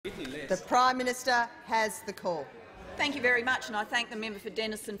The Prime Minister has the call. Thank you very much, and I thank the member for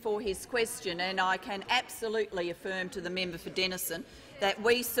Denison for his question. And I can absolutely affirm to the member for Denison that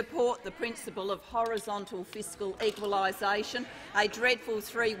we support the principle of horizontal fiscal equalisation, a dreadful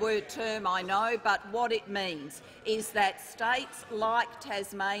three-word term, I know, but what it means is that states like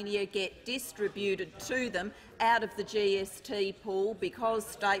Tasmania get distributed to them out of the GST pool because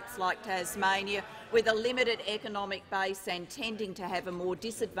states like Tasmania, with a limited economic base and tending to have a more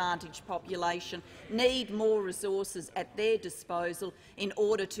disadvantaged population, need more resources at their disposal in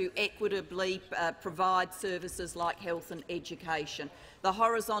order to equitably provide services like health and education. The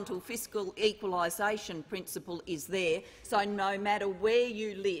horizontal fiscal equalisation principle is there, so no matter where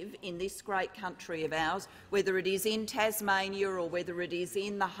you live in this great country of ours, whether it is in Tasmania or whether it is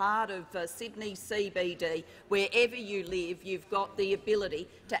in the heart of Sydney CBD, wherever you live, you've got the ability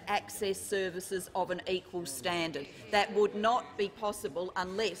to access services of an equal standard. That would not be possible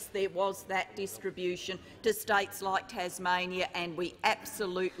unless there was that distribution to states like Tasmania, and we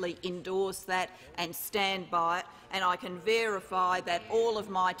absolutely endorse that and stand by it. And I can verify that all of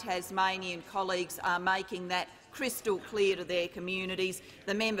my Tasmanian colleagues are making that crystal clear to their communities,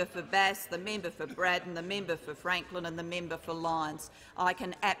 the member for Bass, the member for Braddon, the member for Franklin and the member for Lyons. I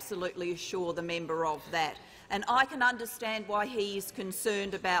can absolutely assure the member of that. And I can understand why he is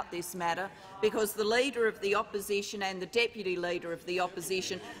concerned about this matter, because the Leader of the Opposition and the Deputy Leader of the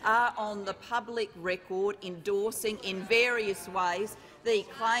Opposition are on the public record endorsing in various ways the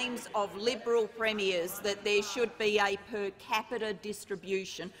claims of Liberal premiers that there should be a per capita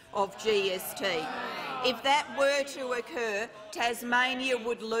distribution of GST. If that were to occur, Tasmania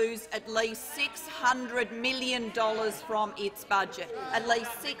would lose at least $600 million from its budget. At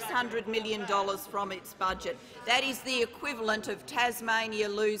least $600 million from its budget. That is the equivalent of Tasmania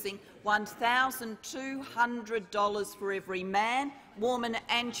losing $1,200 for every man, woman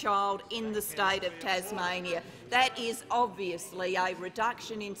and child in the state of Tasmania. That is obviously a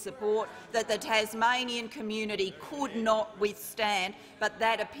reduction in support that the Tasmanian community could not withstand, but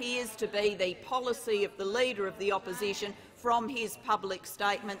that appears to be the policy of the Leader of the Opposition from his public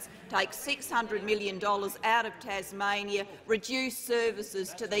statements. Take $600 million out of Tasmania, reduce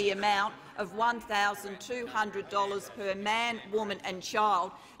services to the amount of $1,200 per man, woman and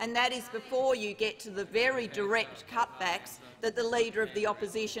child, and that is before you get to the very direct cutbacks that the Leader of the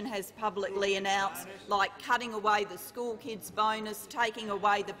Opposition has publicly announced, like cutting away the school kids bonus, taking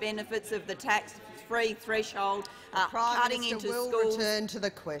away the benefits of the tax-free threshold, cutting into schools, return to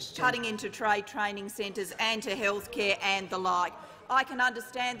the question. Cutting into trade training centres and to healthcare and the like. I can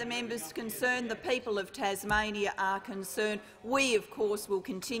understand the member's concern. The people of Tasmania are concerned. We, of course, will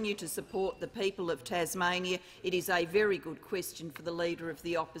continue to support the people of Tasmania. It is a very good question for the Leader of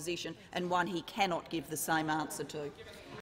the Opposition and one he cannot give the same answer to.